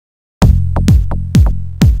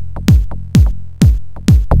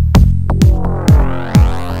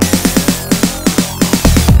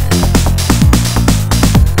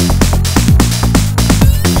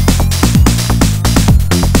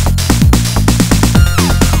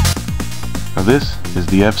Now this is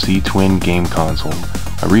the FC Twin game console,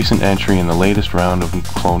 a recent entry in the latest round of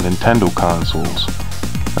cloned Nintendo consoles.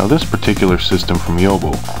 Now this particular system from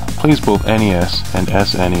Yobo plays both NES and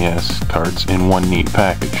SNES carts in one neat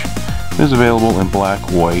package. It is available in black,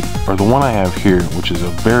 white, or the one I have here, which is a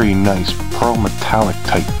very nice pearl metallic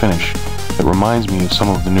type finish that reminds me of some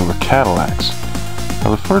of the newer Cadillacs.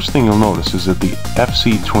 Now the first thing you'll notice is that the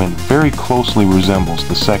FC Twin very closely resembles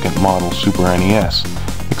the second model Super NES,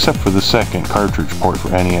 except for the second cartridge port for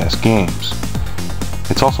NES games.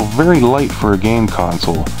 It's also very light for a game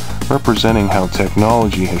console, representing how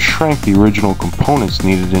technology has shrank the original components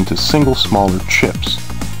needed into single smaller chips.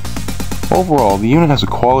 Overall, the unit has a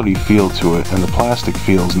quality feel to it and the plastic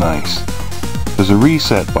feels nice. There's a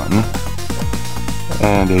reset button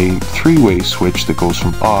and a three-way switch that goes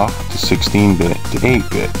from off to 16-bit to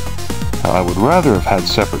 8-bit. Now, I would rather have had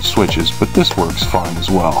separate switches, but this works fine as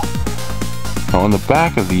well. Now on the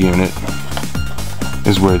back of the unit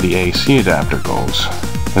is where the AC adapter goes,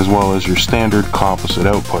 as well as your standard composite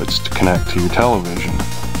outputs to connect to your television.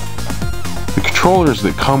 The controllers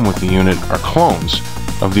that come with the unit are clones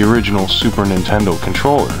of the original Super Nintendo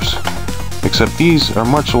controllers, except these are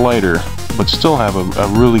much lighter but still have a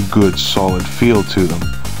really good solid feel to them.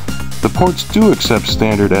 The ports do accept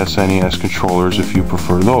standard SNES controllers if you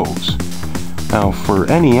prefer those. Now for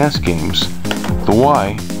NES games, the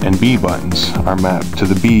Y and B buttons are mapped to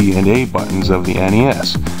the B and A buttons of the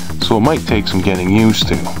NES, so it might take some getting used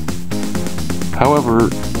to. However,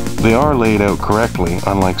 they are laid out correctly,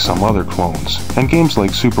 unlike some other clones, and games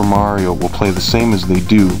like Super Mario will play the same as they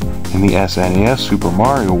do in the SNES Super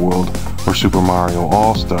Mario World or Super Mario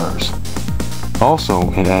All-Stars.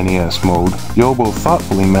 Also in NES mode, Yobo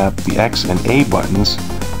thoughtfully mapped the X and A buttons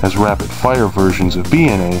as rapid-fire versions of B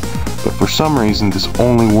and A, but for some reason this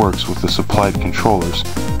only works with the supplied controllers,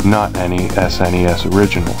 not any SNES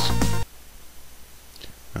originals.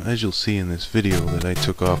 Now, as you'll see in this video that I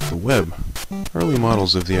took off the web, early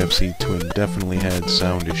models of the FC Twin definitely had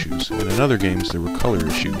sound issues, and in other games there were color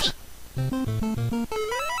issues.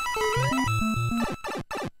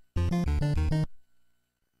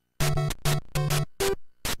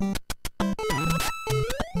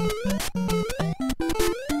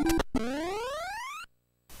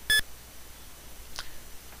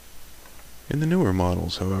 In the newer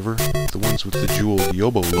models, however, the ones with the jeweled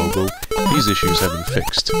Yobo logo, these issues have been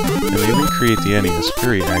fixed, and they recreate the NES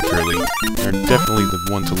very accurately. They're definitely the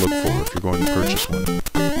one to look for if you're going to purchase one.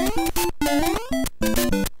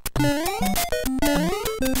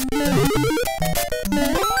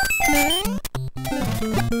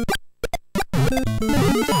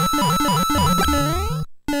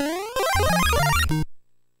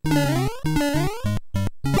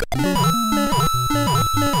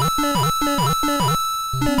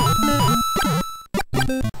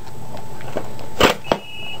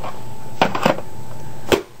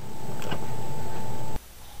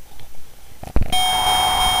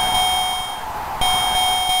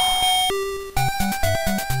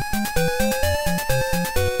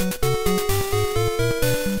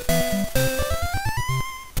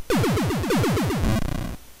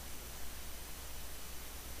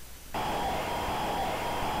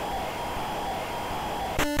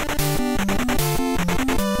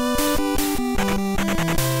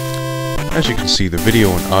 As you can see, the video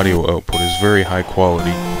and audio output is very high quality.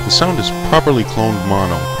 The sound is properly cloned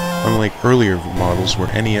mono, unlike earlier models where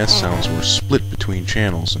NES sounds were split between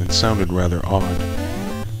channels and sounded rather odd.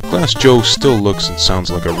 Glass Joe still looks and sounds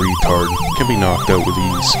like a retard, and can be knocked out with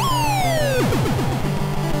ease.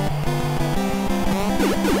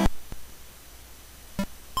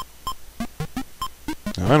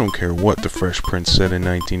 Now, I don't care what the Fresh Prince said in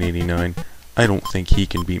 1989, I don't think he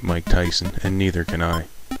can beat Mike Tyson, and neither can I.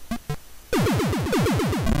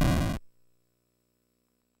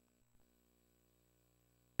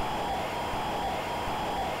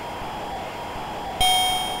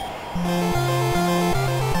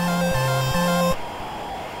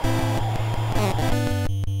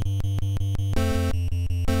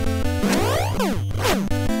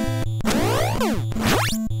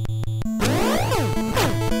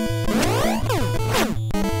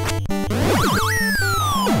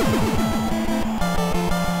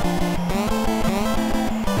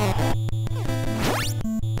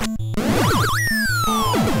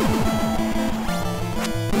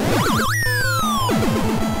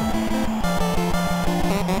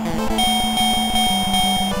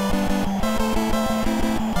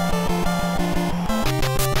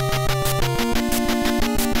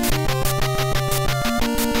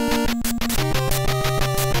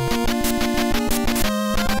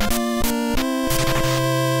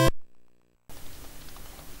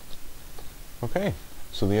 Okay,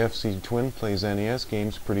 so the FC Twin plays NES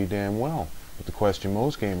games pretty damn well, but the question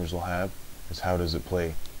most gamers will have is how does it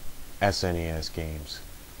play SNES games?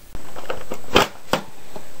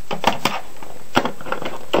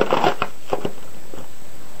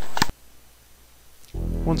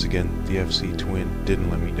 Once again, the FC Twin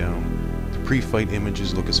didn't let me down. The pre-fight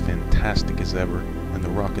images look as fantastic as ever, and the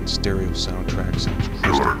rockin' stereo soundtrack sounds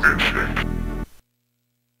crystal clear.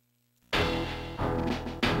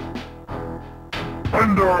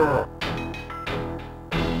 Thunder!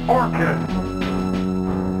 Orchid!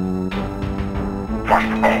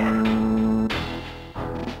 Flashball!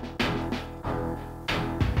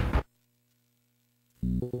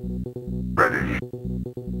 Ready!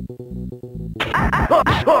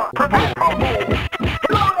 Triple combo!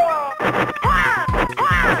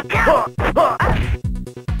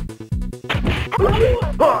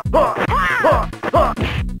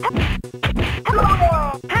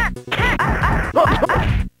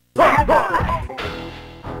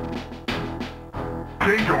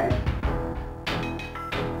 Jingle!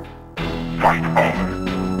 Flashball!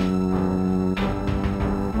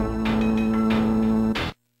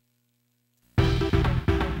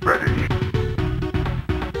 Ready!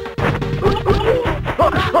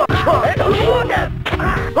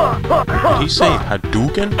 Did he say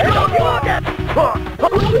Hadouken?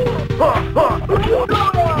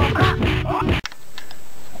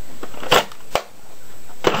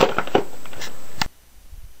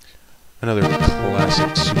 Another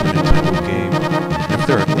classic Super Nintendo game. And if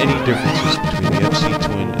there are any differences between the FC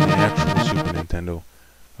Twin and the actual Super Nintendo,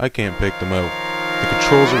 I can't pick them out. The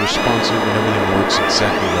controls are responsive and everything works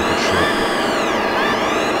exactly like it should.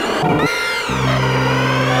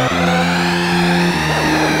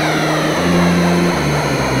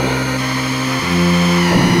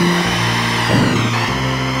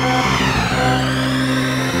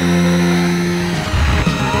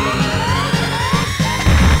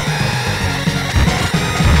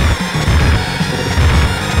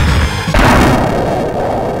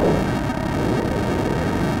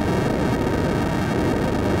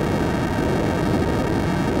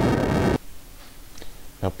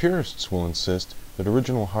 Now purists will insist that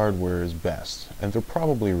original hardware is best, and they're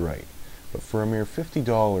probably right, but for a mere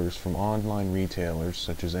 $50 from online retailers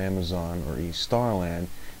such as Amazon or East Starland,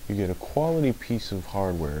 you get a quality piece of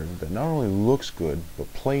hardware that not only looks good,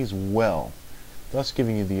 but plays well, thus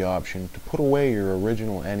giving you the option to put away your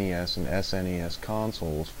original NES and SNES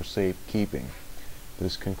consoles for safekeeping.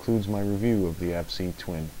 This concludes my review of the FC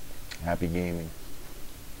Twin. Happy gaming.